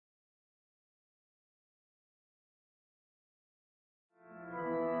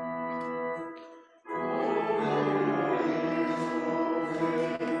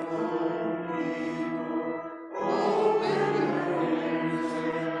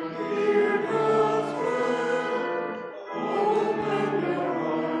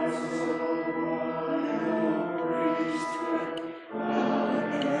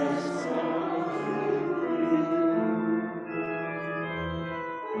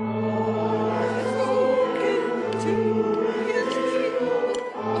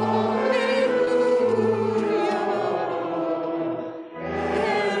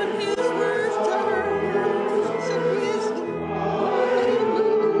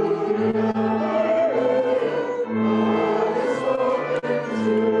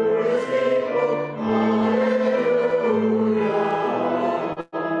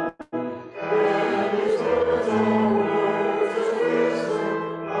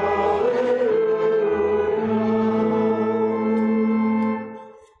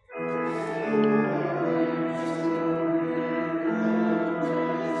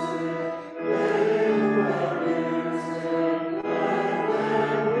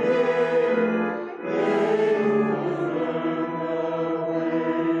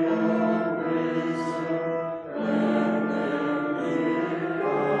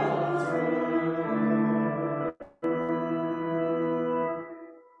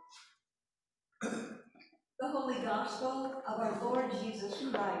the gospel of our Lord Jesus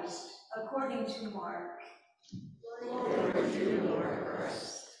Christ, according to Mark. Glory to you, Lord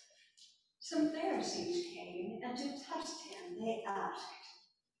Christ. Some Pharisees came, and to test him, they asked,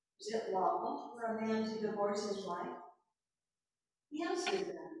 "Is it lawful for a man to divorce his wife?" He answered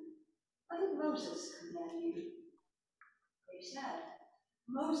them, "What did Moses command you?" They said,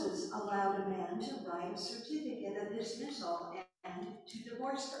 "Moses allowed a man to write a certificate of dismissal and to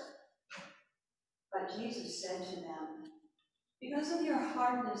divorce her." But Jesus said to them, "Because of your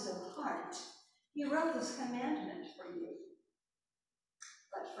hardness of heart, he wrote this commandment for you.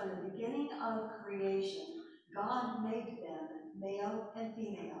 But from the beginning of creation, God made them male and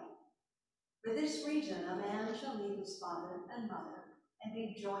female. For this reason, a man shall leave his father and mother and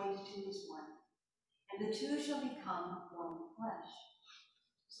be joined to his wife, and the two shall become one flesh.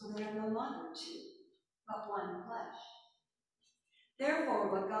 So they are no longer two, but one flesh. Therefore,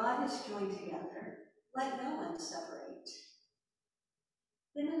 what God has joined together, let no one separate."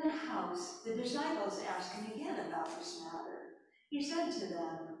 Then in the house, the disciples asked him again about this matter. He said to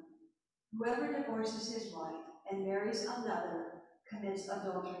them, "Whoever divorces his wife and marries another commits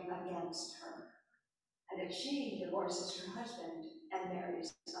adultery against her. And if she divorces her husband and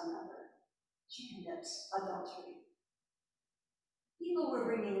marries another, she commits adultery." People were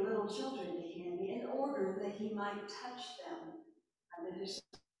bringing little children to him in order that he might touch them, and the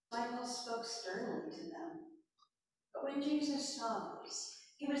disciples spoke sternly to them. But when Jesus saw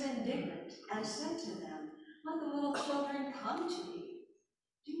this, he was indignant and said to them, "Let the little children come to me.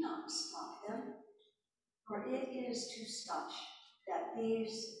 Do not stop them, for it is to such that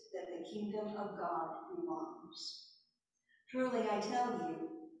the kingdom of God belongs. Truly I tell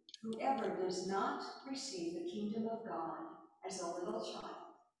you, whoever does not receive the kingdom of God as a little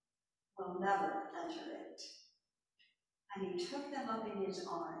child will never enter it." And he took them up in his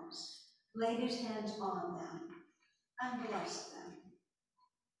arms, laid his hands on them, and blessed them.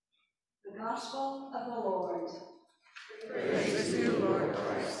 The gospel of the Lord. Praise to you, Lord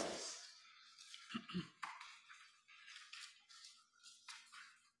Christ.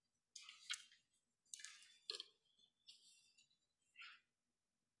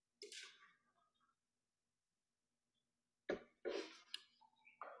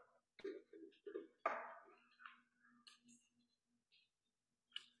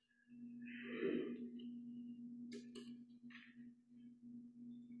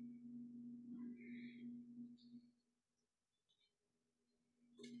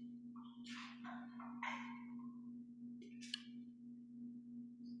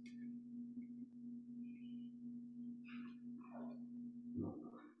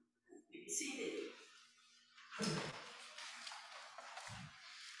 Be seated.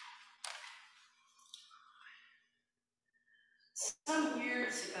 Some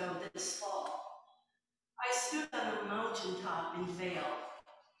years ago this fall, I stood on a mountaintop in Vail,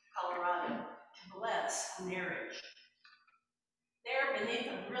 Colorado, to bless a marriage. There, beneath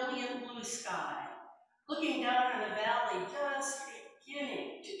a brilliant blue sky, looking down on a valley just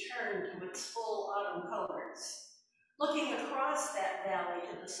beginning to turn to its full autumn colors, looking across that valley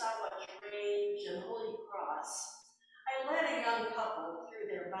to the Sawatch Range and Holy Cross, I led a young couple through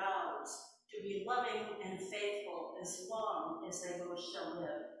their vows to be loving and faithful as long as they both shall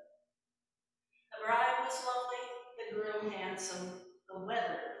live. The bride was lovely, the groom handsome, the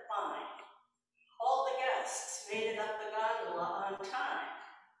weather fine. All the guests made it up the gondola on time.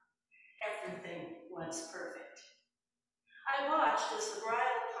 Everything was perfect. I watched as the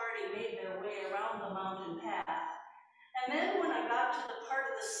bridal party made their way around the mountain path, and then when I got to the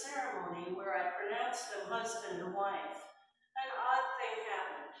part of the ceremony where I pronounced them husband and wife, an odd thing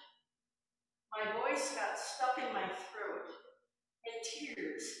happened. My voice got stuck in my throat, and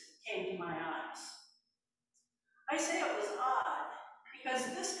tears came to my eyes. I say it was odd because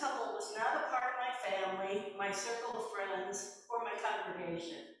this couple was not a part of my family, my circle of friends, or my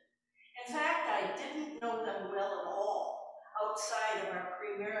congregation. In fact, I didn't know them well at all outside of our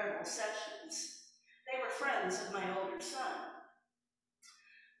premarital sessions. They were friends of my older son.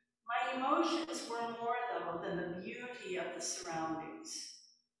 My emotions were more, though, than the beauty of the surroundings.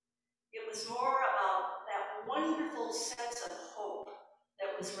 It was more about that wonderful sense of hope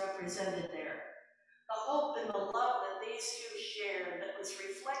that was represented there. The hope and the love that these two shared that was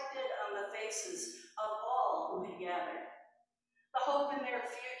reflected on the faces of all who had gathered. The hope in their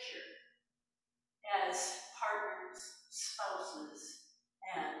future as partners, spouses,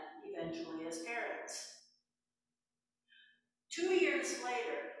 and eventually as parents. 2 years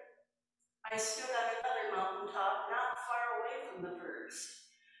later, I stood on another mountaintop not far away from the first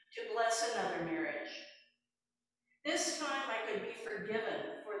to bless another marriage. This time I could be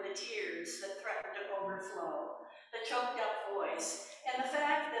forgiven for the tears that threatened to overflow the choked up voice, and the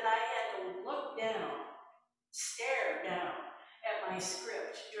fact that I had to look down, stare down at my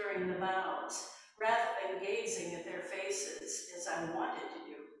script during the vows, rather than gazing at their faces as I wanted to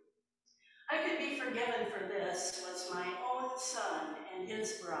do. I could be forgiven for this was my own son and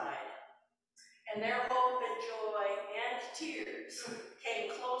his bride, and their hope and joy and tears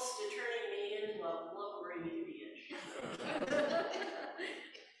came close to turning me into a blubbering idiot.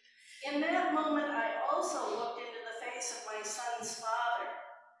 In that moment, I also looked into the face of my son's father,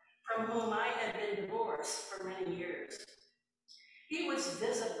 from whom I had been divorced for many years. He was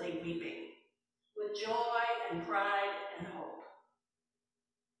visibly weeping, with joy and pride and hope.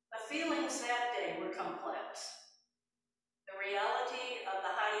 The feelings that day were complex. The reality of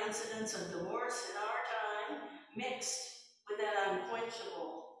the high incidence of divorce in our time mixed with that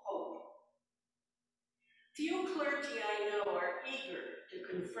unquenchable hope. Few clergy I know are eager to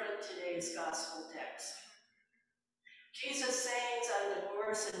confront today's gospel text. Jesus' sayings on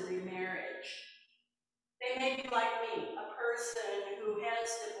divorce and remarriage. They may be like me, a person who has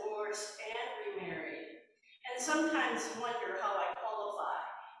divorced and remarried, and sometimes wonder how I qualify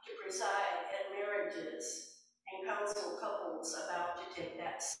to preside at marriages and counsel couples about to take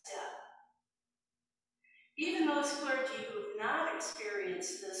that step. Even those clergy who've not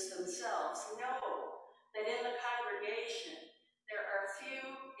experienced this themselves know that in the congregation there are few,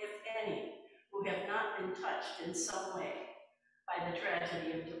 if any, who have not been touched in some way by the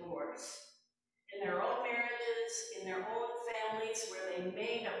tragedy of divorce. In their own marriages, in their own families where they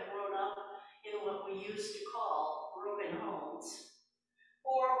may have grown up in what we used to call broken homes,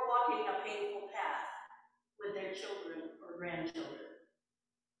 or walking a painful path with their children or grandchildren.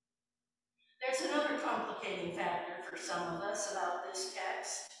 There's another complicating factor for some of us about this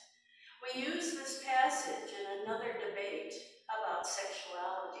text. We use this passage in another debate about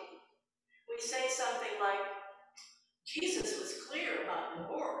sexuality. We say something like, Jesus was clear about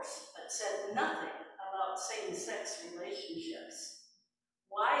divorce, but said nothing about same-sex relationships.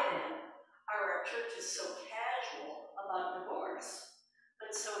 Why then are our churches so casual about divorce,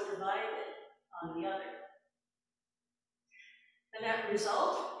 but so divided on the other? The net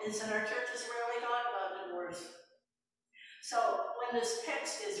result is that our churches rarely talk about divorce. So when this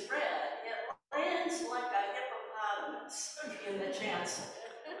text is read, it lands like a hippopotamus in the chancel.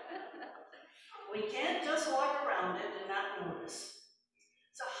 We can't just walk around it and not notice.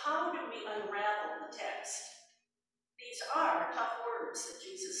 So how do we unravel the text? These are tough words that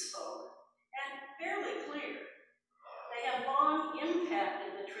Jesus spoke, and fairly clear. They have long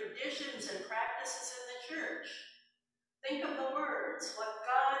impacted the traditions and practices in the church. Think of the words, what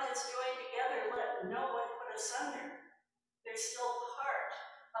God has joined together, let no one put asunder. They're still part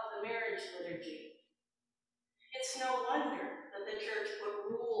of the marriage liturgy. It's no wonder that the church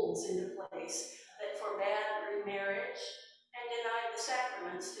put rules into place that forbade remarriage and denied the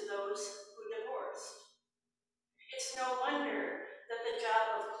sacraments to those who divorced. It's no wonder that the job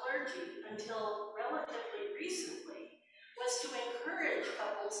of clergy, until relatively recently, was to encourage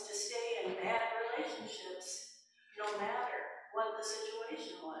couples to stay in bad relationships, no matter what the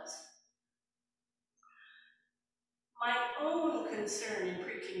situation was. My own concern in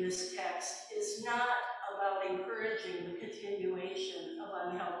preaching this text is not about encouraging the continuation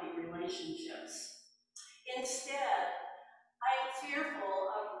of unhealthy relationships. Instead, I am fearful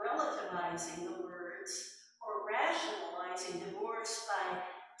of relativizing the words or rationalizing divorce by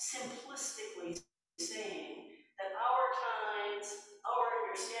simplistically saying that our times, our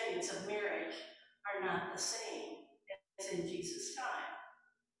understandings of marriage are not the same as in Jesus' time,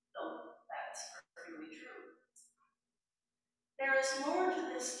 though that's perfectly true. There is more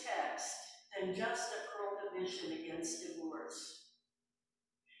to this text than just a prohibition against divorce.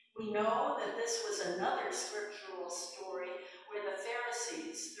 We know that this was another scriptural story where the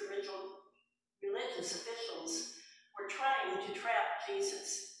Pharisees, the religious officials, were trying to trap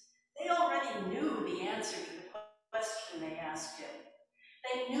Jesus. They already knew the answer to the question they asked him.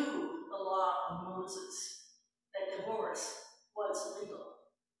 They knew the law of Moses, that divorce was legal.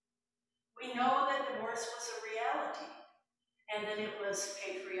 We know that divorce was a reality, and that it was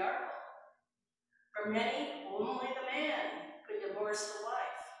patriarchal. For many, only the man could divorce the wife.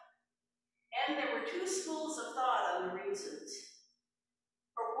 And there were two schools of thought on the reasons.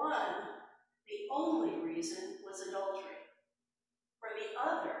 For one, the only reason was adultery. For the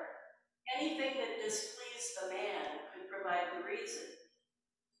other, anything that displeased the man could provide the reason.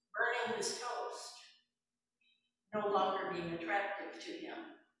 Burning his toast, no longer being attractive to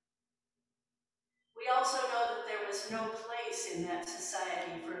him. We also know that there was no place in that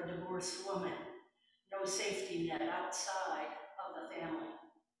society for a divorced woman, no safety net outside of the family.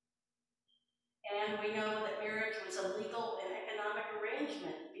 And And we know that marriage was a legal and economic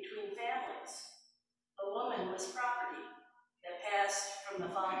arrangement between families. The woman was property that passed from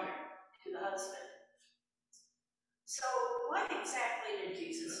the father to the husband. So what exactly did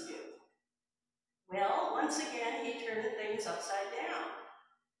Jesus do? Well, once again, he turned things upside down.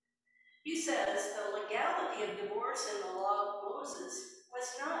 He says the legality of divorce in the law of Moses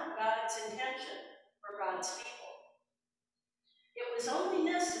was not God's intention for God's people. It was only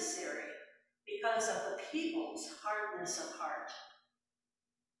necessary because of the people's hardness of heart.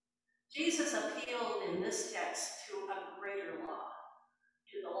 Jesus appealed in this text to a greater law,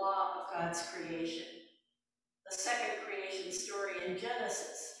 to the law of God's creation. The second creation story in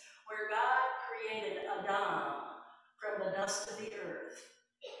Genesis, where God created Adam from the dust of the earth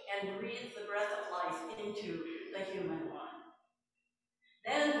and breathed the breath of life into the human one.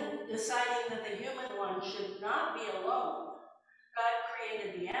 Then, deciding that the human one should not be alone, God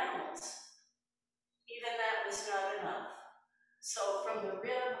created the animals. Even that was not enough. So from the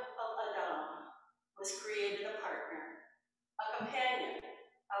rib of Adam was created a partner, a companion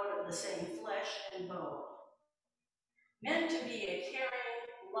out of the same flesh and bone, meant to be a caring,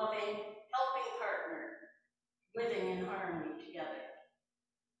 loving, helping partner, living in harmony together.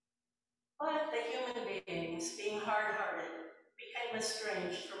 But the human beings, being hard-hearted, became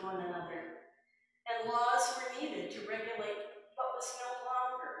estranged from one another, and laws were needed to regulate what was no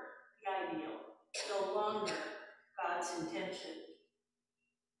longer the ideal, no longer God's intention.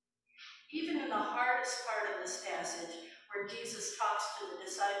 Even in the hardest part of this passage, where Jesus talks to the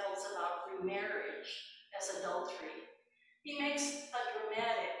disciples about remarriage as adultery, he makes a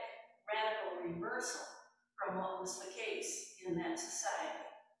dramatic, radical reversal from what was the case in that society.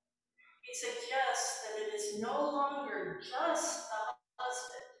 He suggests that it is no longer just the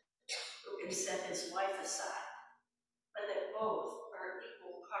husband who can set his wife aside, but that both are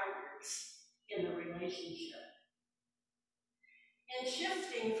equal partners in the relationship. In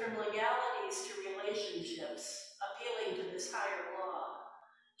shifting from legalities to relationships, appealing to this higher law,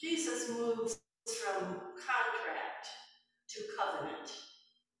 Jesus moves from contract to covenant.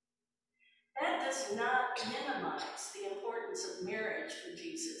 That does not minimize the importance of marriage for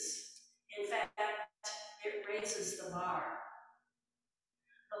Jesus. In fact, it raises the bar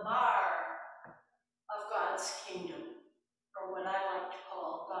of God's kingdom, or what I like to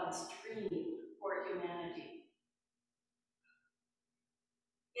call God's dream for humanity.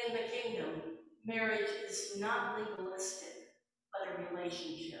 In the kingdom, marriage is not legalistic, but a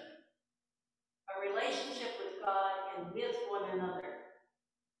relationship. A relationship with God and with one another.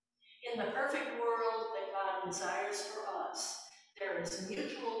 In the perfect world that God desires for us, there is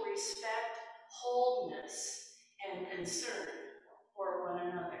mutual respect, wholeness, and concern for one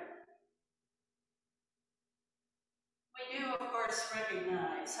another. We do, of course,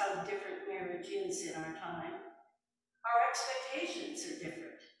 recognize how different marriage is in our time. Our expectations are different.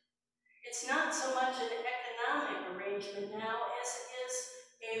 It's not so much an economic arrangement now as it is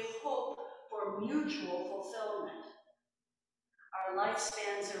a hope for mutual fulfillment. Our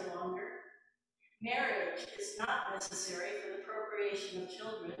lifespans are longer. Marriage is not necessary for the procreation of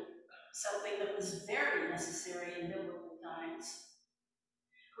children, something that was very necessary in biblical times.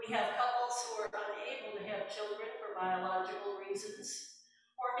 We have couples who are unable to have children for biological reasons,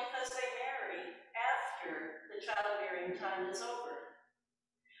 or because they marry after the childbearing time is over.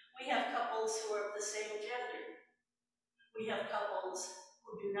 We have couples who are of the same gender. We have couples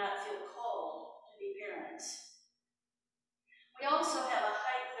who do not feel called to be parents. We also have a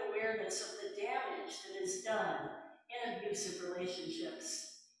heightened awareness of the damage that is done in abusive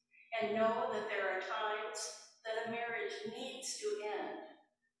relationships, and know that there are times that a marriage needs to end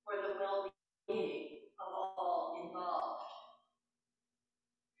for the well-being of all involved.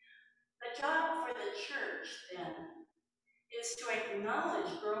 The job for the church, then, is to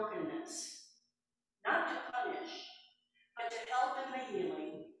acknowledge brokenness, not to punish, but to help in the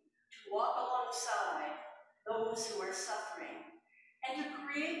healing, to walk alongside those who are suffering, and to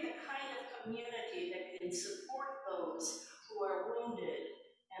create the kind of community that can support those who are wounded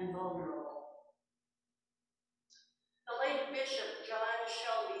and vulnerable. The late Bishop John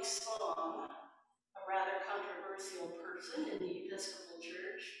Shelby Sloan, a rather controversial person in the Episcopal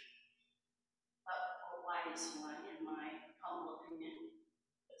Church, a wise one in my humble opinion,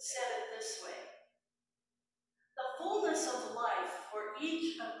 said it this way: the fullness of life for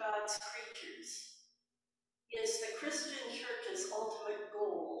each of God's creatures is the Christian Church's ultimate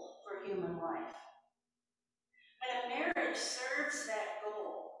goal for human life. When a marriage serves that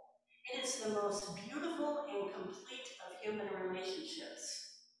goal, it is the most beautiful and complete of human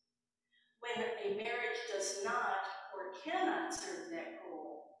relationships. When a marriage does not or cannot serve that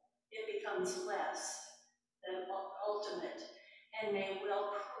goal, it becomes becomes less than ultimate and may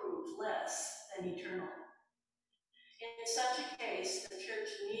well prove less than eternal. In such a case, the church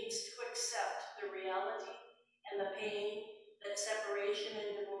needs to accept the reality and the pain that separation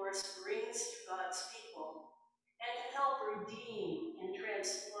and divorce brings to God's people, and to help redeem and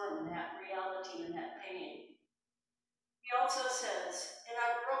transform that reality and that pain. He also says, in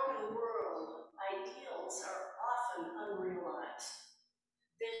our broken world, ideals are often unrealized.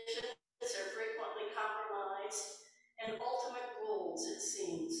 Visions are frequently compromised, and ultimate goals, it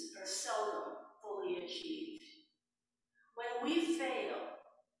seems, are seldom fully achieved. When we fail,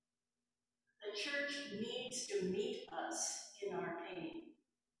 the church needs to meet us in our pain,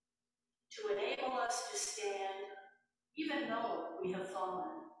 to enable us to stand even though we have fallen,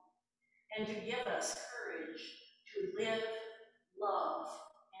 and to give us courage to live, love,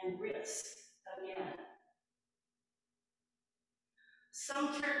 and risk again.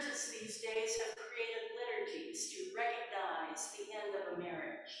 Some churches these days have created liturgies to recognize the end of a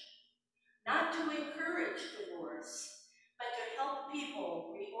marriage, not to encourage divorce, but to help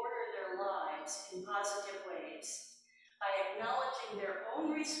people reorder their lives in positive ways by acknowledging their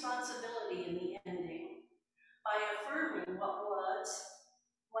own responsibility in the ending, by affirming what was,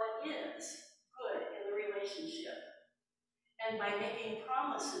 what is good in the relationship, and by making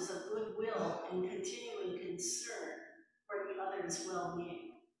promises of goodwill and continuing concern for the other's well-being.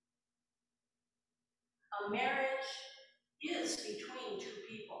 A marriage is between two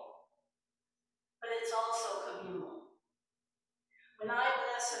people, but it's also communal. When I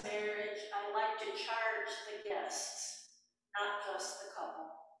bless a marriage, I like to charge the guests, not just the couple.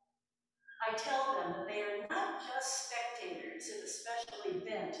 I tell them that they are not just spectators in a special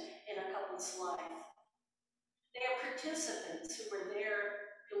event in a couple's life. They are participants who were there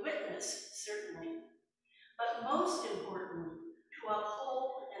to witness, certainly, but most importantly, to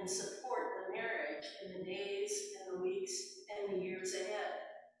uphold and support the marriage in the days and the weeks and the years ahead.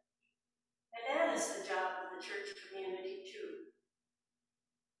 And that is the job of the church community, too.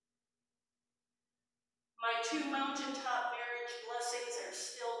 My 2 mountaintop marriage blessings are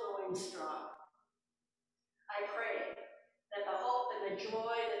still going strong. I pray that the hope and the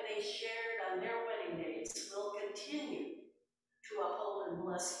joy that they shared on their wedding days will continue to uphold and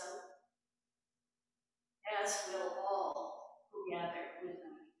bless them